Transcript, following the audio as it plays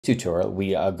Tutorial,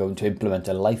 we are going to implement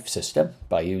a life system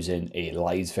by using a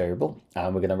lives variable,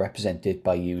 and we're going to represent it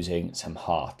by using some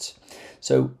hearts.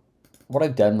 So what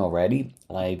I've done already,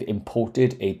 I've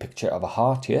imported a picture of a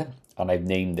heart here, and I've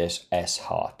named this S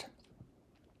heart.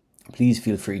 Please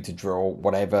feel free to draw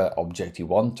whatever object you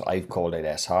want. I've called it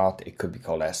S heart. It could be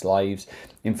called S lives.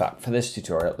 In fact, for this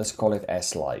tutorial, let's call it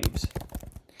S lives.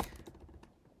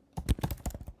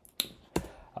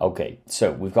 Okay,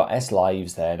 so we've got S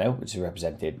lives there now, which is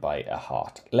represented by a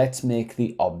heart. Let's make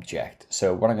the object.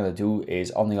 So what I'm going to do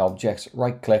is on the objects,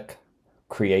 right click,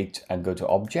 create, and go to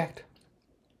object.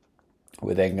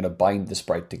 We're then going to bind the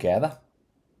sprite together.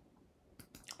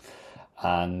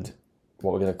 And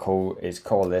what we're going to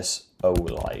call this O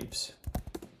lives.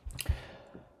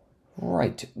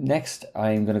 Right, next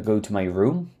I'm going to go to my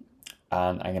room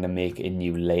and I'm going to make a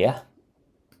new layer.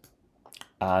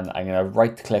 And I'm going to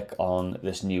right click on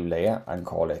this new layer and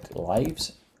call it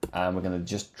lives. And we're going to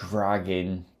just drag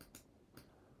in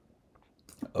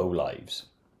O lives.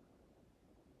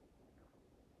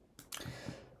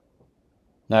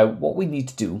 Now, what we need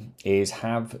to do is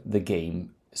have the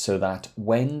game so that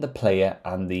when the player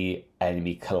and the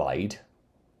enemy collide,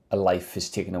 a life is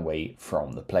taken away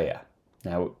from the player.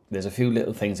 Now, there's a few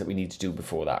little things that we need to do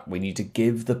before that. We need to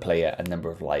give the player a number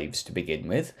of lives to begin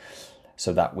with,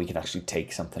 so that we can actually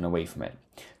take something away from it.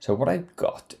 So what I've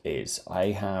got is I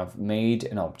have made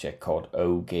an object called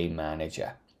O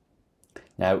Gamemaker.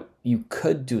 Now you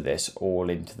could do this all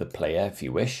into the player if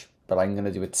you wish, but I'm going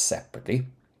to do it separately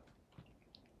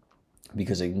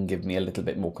because it can give me a little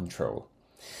bit more control.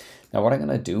 Now what I'm going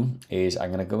to do is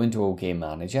I'm going to go into O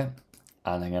Gamemaker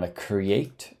and I'm going to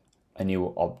create a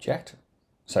new object,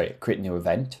 create a new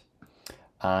event,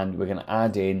 and we're going to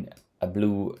add in a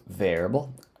blue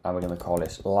variable. And we're going to call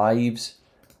this lives,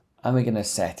 and we're going to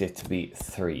set it to be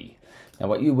 3. Now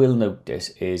what you will notice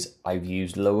is I've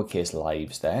used lowercase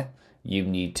lives there. You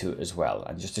need to as well.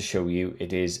 And just to show you,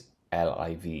 it is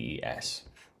L-I-V-E-S.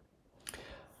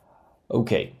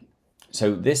 Okay,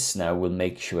 so this now will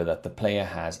make sure that the player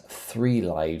has 3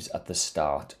 lives at the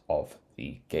start of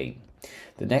the game.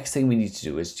 The next thing we need to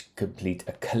do is to complete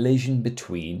a collision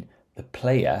between the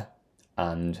player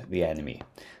and the enemy.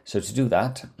 So to do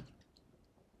that,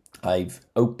 I've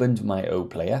opened my O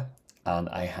player and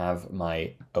I have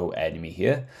my O enemy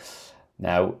here.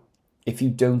 Now, if you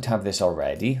don't have this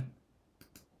already,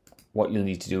 what you'll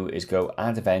need to do is go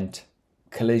add event,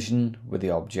 collision with the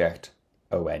object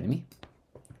O enemy.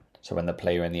 So when the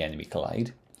player and the enemy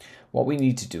collide, what we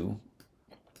need to do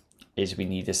is we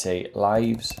need to say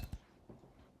lives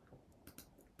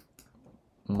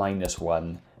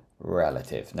 -1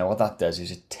 relative. Now what that does is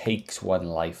it takes 1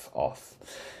 life off.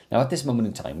 Now at this moment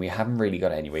in time, we haven't really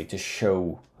got any way to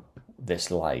show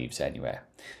this lives anywhere.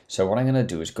 So what I'm going to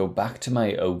do is go back to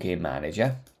my O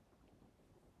Gamemaker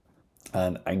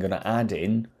and I'm going to add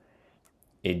in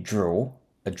a draw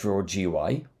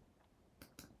GUI.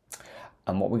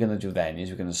 And what we're going to do then is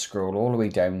we're going to scroll all the way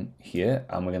down here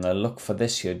and we're going to look for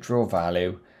this here, draw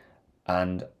value,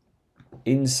 and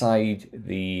inside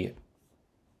the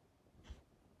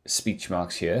speech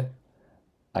marks here,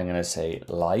 I'm going to say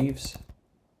lives.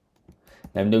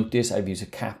 Now notice I've used a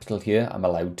capital here. I'm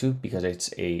allowed to because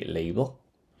it's a label.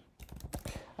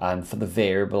 And for the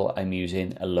variable, I'm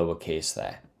using a lowercase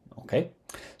there. Okay,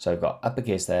 so I've got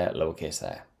uppercase there, lowercase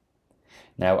there.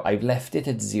 Now I've left it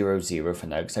at 0, 0 for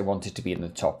now because I want it to be in the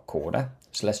top corner.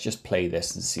 So let's just play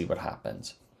this and see what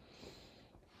happens.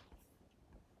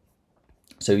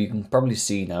 So you can probably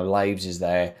see now lives is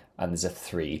there and there's a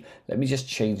 3. Let me just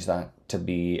change that to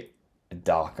be a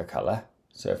darker color.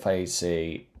 So if I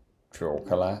say draw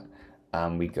color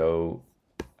and we go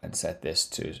and set this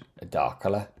to a dark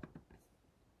color.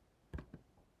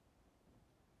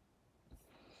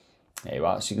 There you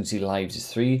are. So you can see lives is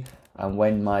 3. And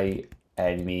when my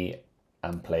enemy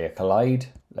and player collide,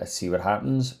 let's see what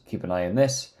happens. Keep an eye on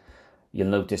this. You'll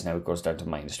notice now it goes down to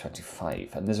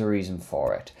 -25. And there's a reason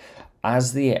for it.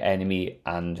 As the enemy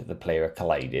and the player are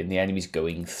colliding, the enemy's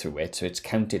going through it, so it's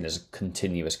counting as a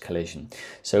continuous collision.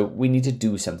 So we need to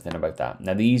do something about that.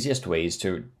 Now, the easiest way is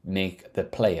to make the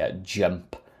player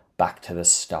jump back to the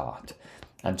start.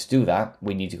 And to do that,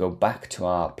 we need to go back to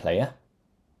our player.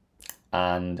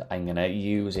 And I'm going to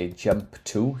use a jump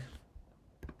to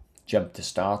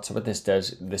start. So what this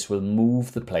does, this will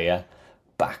move the player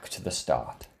back to the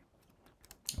start.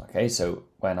 Okay, so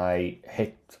when I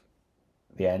hit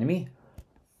the enemy,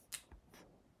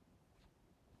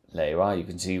 there you are, you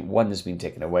can see 1 has been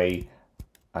taken away,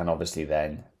 and obviously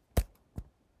then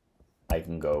I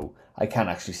can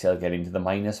actually still get into the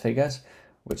minus figures,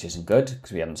 which isn't good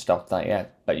because we haven't stopped that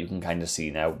yet, but you can kind of see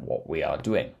now what we are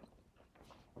doing.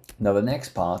 Now the next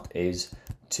part is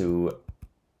to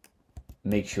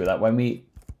make sure that when we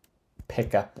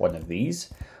pick up one of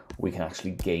these, we can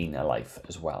actually gain a life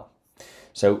as well.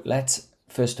 So let's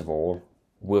first of all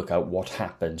work out what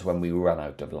happens when we run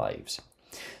out of lives.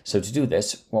 So to do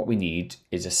this, what we need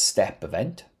is a step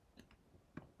event.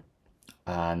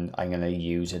 And I'm going to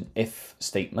use an if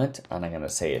statement, and I'm going to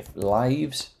say if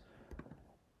lives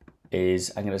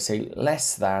is, I'm going to say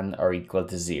less than or equal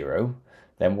to 0,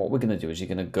 then what we're going to do is you're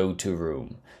going to go to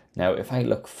room. Now, if I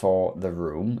look for the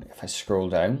room, if I scroll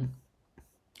down,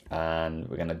 and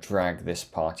we're going to drag this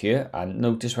part here, and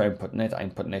notice where I'm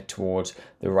putting it towards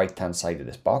the right hand side of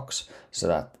this box so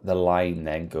that the line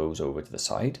then goes over to the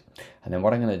side. And then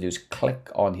what I'm going to do is click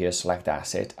on here, select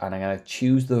asset, and I'm going to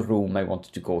choose the room I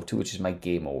wanted to go to, which is my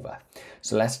game over.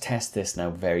 So let's test this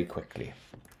now very quickly.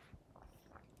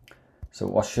 So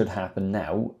what should happen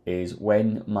now is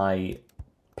when my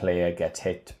player gets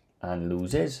hit and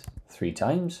loses 3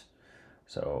 times,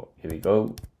 so here we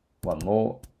go, one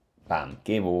more, bam,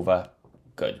 game over.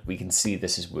 Good, we can see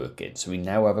this is working. So we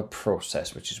now have a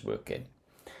process which is working.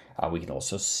 And we can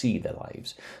also see the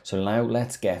lives. So now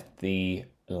let's get the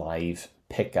live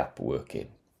pickup working.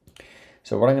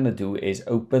 So what I'm going to do is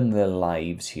open the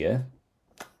lives here.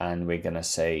 And we're going to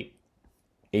say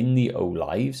in the O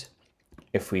lives,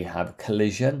 if we have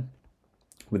collision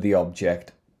with the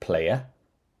object player.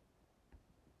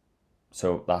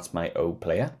 So that's my O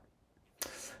player.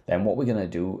 Then what we're going to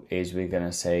do is we're going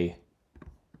to say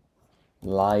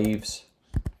lives,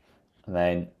 and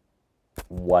then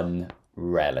 1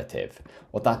 relative.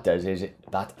 What that does is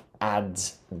that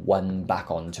adds 1 back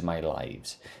onto my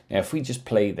lives. Now, if we just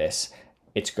play this,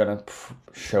 it's going to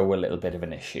show a little bit of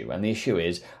an issue. And the issue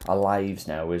is our lives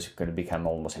now is going to become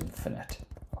almost infinite.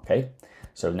 Okay.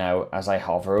 So now as I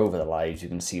hover over the lives, you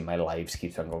can see my lives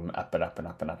keep on going up and up and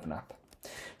up and up and up.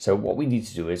 So what we need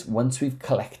to do is once we've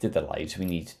collected the lives, we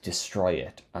need to destroy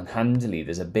it. And handily,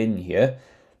 there's a bin here.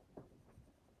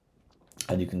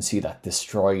 And you can see that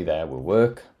destroy there will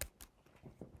work.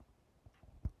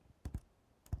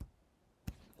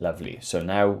 Lovely. So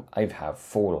now I have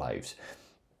 4 lives.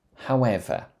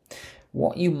 However,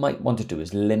 what you might want to do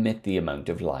is limit the amount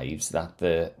of lives that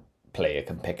the player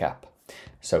can pick up.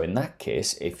 So in that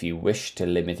case, if you wish to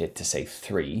limit it to say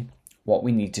 3, what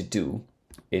we need to do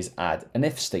is add an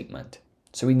if statement.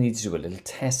 So we need to do a little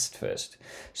test first.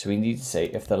 So we need to say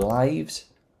if the lives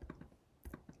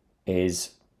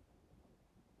is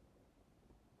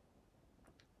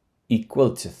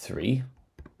equal to 3,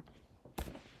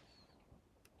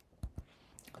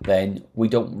 then we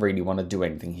don't really want to do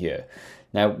anything here.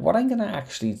 Now, what I'm going to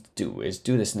actually do is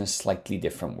do this in a slightly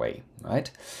different way,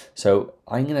 right? So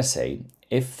I'm going to say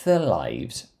if the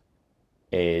lives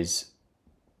is,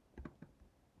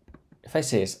 if I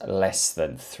say it's less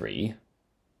than 3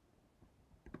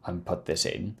 and put this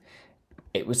in,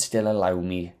 it would still allow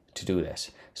me to do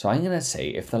this. So I'm going to say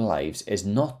if the lives is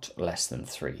not less than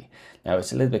 3. Now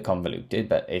it's a little bit convoluted,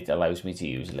 but it allows me to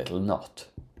use a little not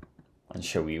and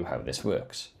show you how this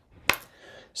works.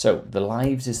 So the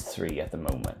lives is 3 at the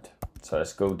moment. So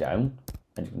let's go down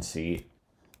and you can see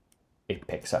it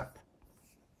picks up.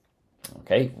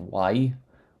 Okay, why?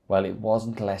 Well, it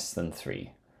wasn't less than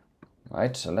 3.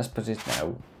 Right, so let's put it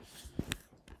now.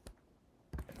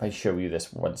 If I show you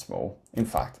this once more, in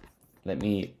fact, let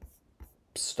me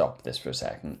stop this for a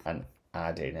second and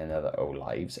add in another O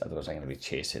lives, otherwise I'm going to be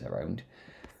chasing around.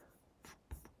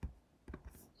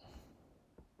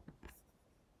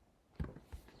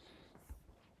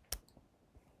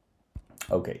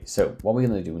 Okay, so what we're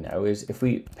going to do now is if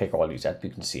we pick all these up, you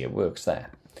can see it works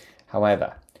there.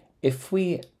 However, if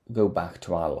we go back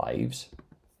to our lives,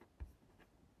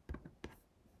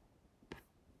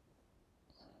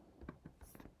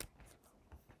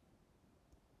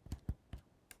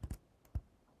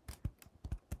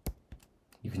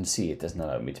 you can see it doesn't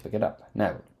allow me to pick it up.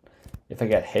 Now, if I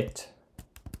get hit,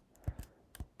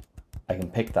 I can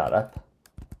pick that up,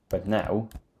 but now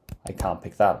I can't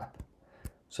pick that up.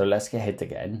 So let's get hit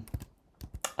again,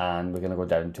 and we're going to go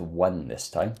down to 1 this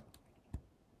time.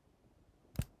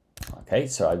 Okay,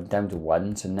 so I'm down to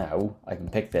 1, so now I can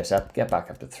pick this up, get back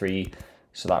up to 3,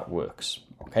 so that works.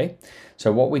 Okay,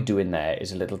 so what we're doing there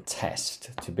is a little test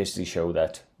to basically show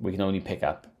that we can only pick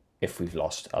up if we've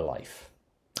lost a life.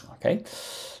 Okay,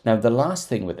 now the last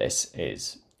thing with this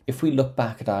is if we look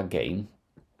back at our game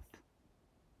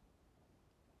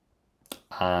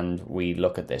and we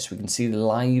look at this, we can see the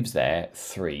lives there,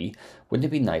 3. Wouldn't it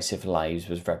be nice if lives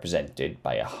was represented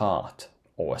by a heart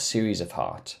or a series of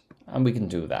hearts? And we can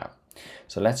do that.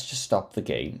 So let's just stop the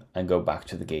game and go back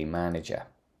to the game manager.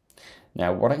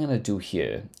 Now what I'm going to do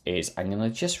here is I'm going to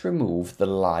just remove the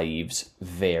lives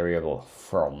variable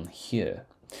from here.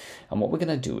 And what we're going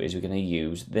to do is we're going to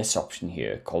use this option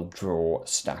here called draw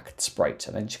stacked sprites.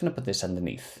 And I'm just going to put this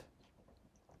underneath.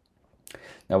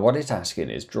 Now what it's asking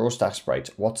is draw stacked sprite.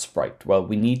 What sprite? Well,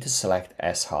 we need to select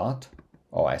S heart,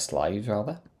 or S lives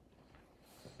rather.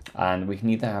 And we can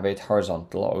either have it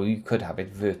horizontal or you could have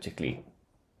it vertically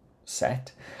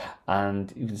set.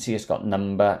 And you can see it's got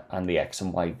number and the X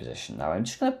and Y position. Now I'm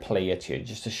just going to play it here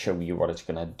just to show you what it's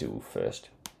going to do first.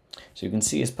 So you can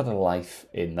see it's put a life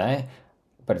in there,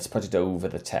 but it's put it over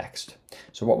the text.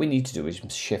 So what we need to do is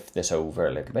shift this over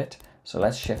a little bit. So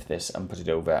let's shift this and put it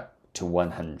over to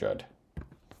 100.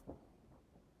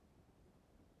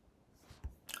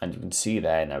 And you can see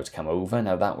there now it's come over.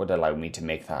 Now that would allow me to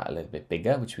make that a little bit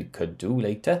bigger, which we could do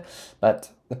later. But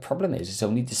the problem is it's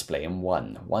only displaying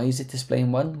 1. Why is it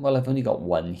displaying 1? Well, I've only got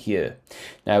 1 here.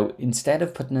 Now, instead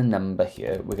of putting a number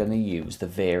here, we're going to use the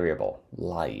variable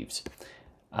lives.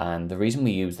 And the reason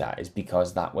we use that is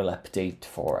because that will update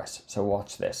for us. So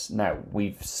watch this. Now,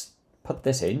 we've put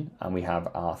this in and we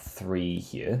have our 3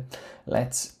 here.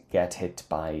 Let's get hit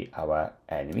by our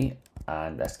enemy.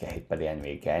 And let's get hit by the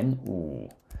enemy again. Ooh.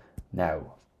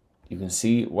 Now, you can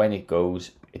see when it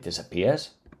goes, it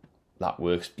disappears. That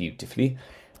works beautifully.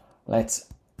 Let's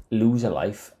lose a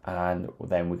life, and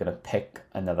then we're going to pick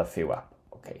another few up.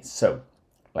 Okay, so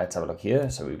let's have a look here.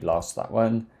 So we've lost that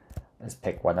one. Let's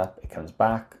pick one up. It comes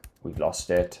back. We've lost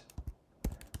it.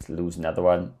 Let's lose another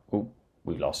one. Ooh,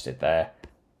 we've lost it there.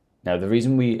 Now, the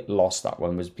reason we lost that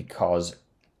one was because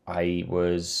I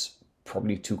was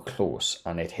probably too close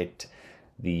and it hit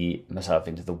myself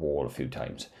into the wall a few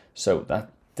times. So that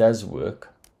does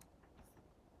work.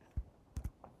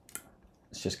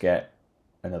 Let's just get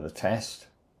another test.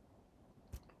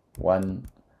 1.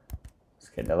 Let's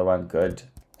get another one. Good.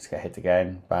 Let's get hit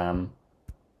again. Bam.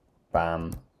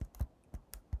 Bam.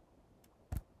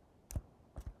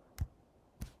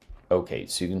 Okay,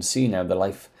 so you can see now the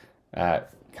life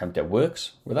counter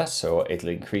works with us. So it'll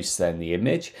increase then the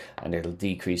image and it'll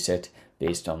decrease it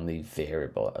based on the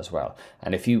variable as well.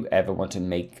 And if you ever want to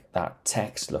make that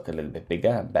text look a little bit bigger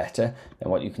and better, then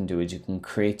what you can do is you can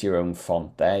create your own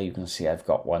font there. You can see I've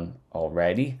got one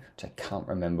already, which I can't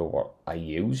remember what I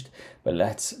used, but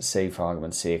let's say for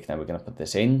argument's sake, now we're going to put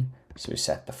this in. So we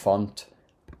set the font,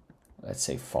 let's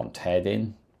say font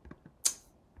heading.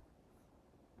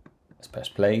 Let's press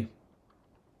play.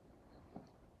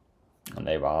 And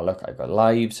there we are, look, I've got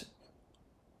lives.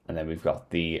 And then we've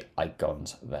got the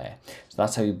icons there. So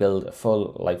that's how you build a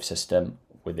full life system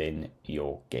within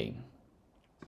your game.